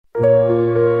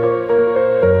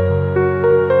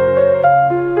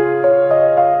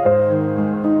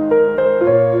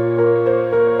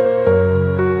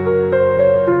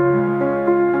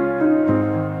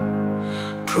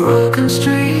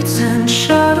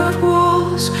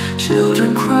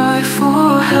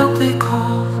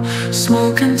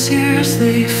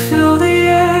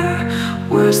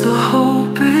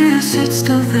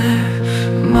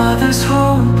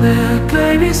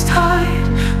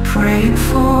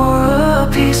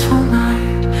peaceful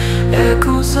night,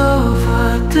 echoes of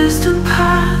a distant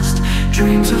past,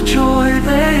 dreams of joy,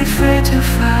 they fade too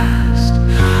fast.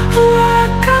 Let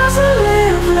Gaza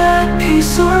live, let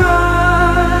peace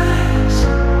arise.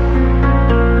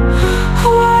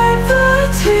 Wipe the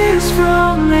tears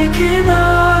from making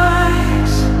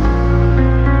eyes.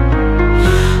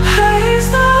 Raise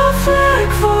the flag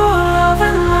for love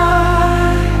and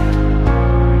light,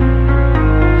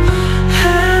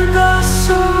 and the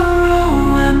sorrow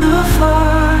and the fight.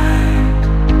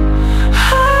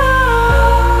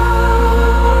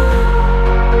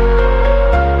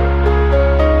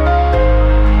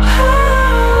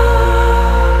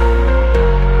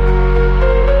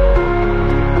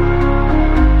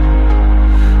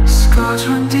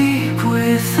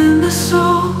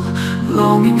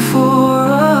 Longing for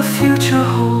a future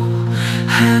whole.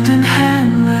 Hand in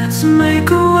hand, let's make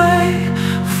a way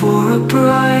for a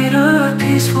brighter,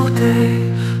 peaceful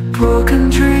day. Broken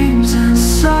dreams and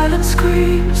silent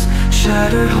screams,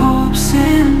 shattered hopes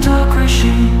in dark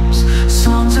regimes.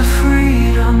 Songs of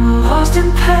freedom lost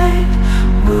in pain.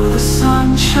 Will the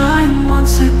sun shine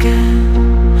once again?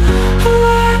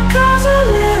 Let Gaza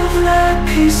live, let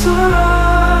peace arise.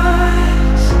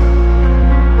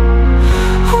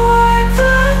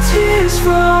 Tears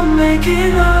from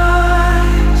making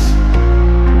eyes.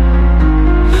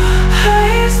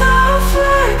 Raise the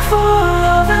flag for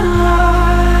love and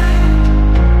light,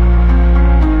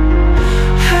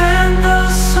 and the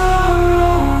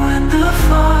sorrow and the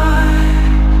fight,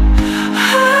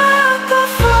 and the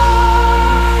fight,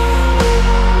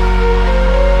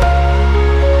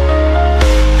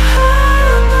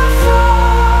 and the fight.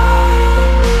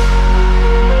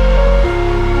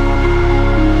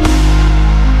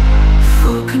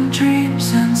 Dreams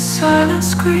and silent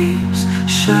screams,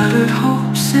 shattered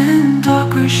hopes in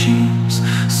dark regimes.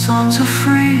 Songs of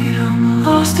freedom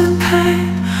lost in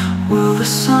pain. Will the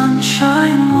sun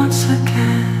shine once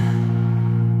again?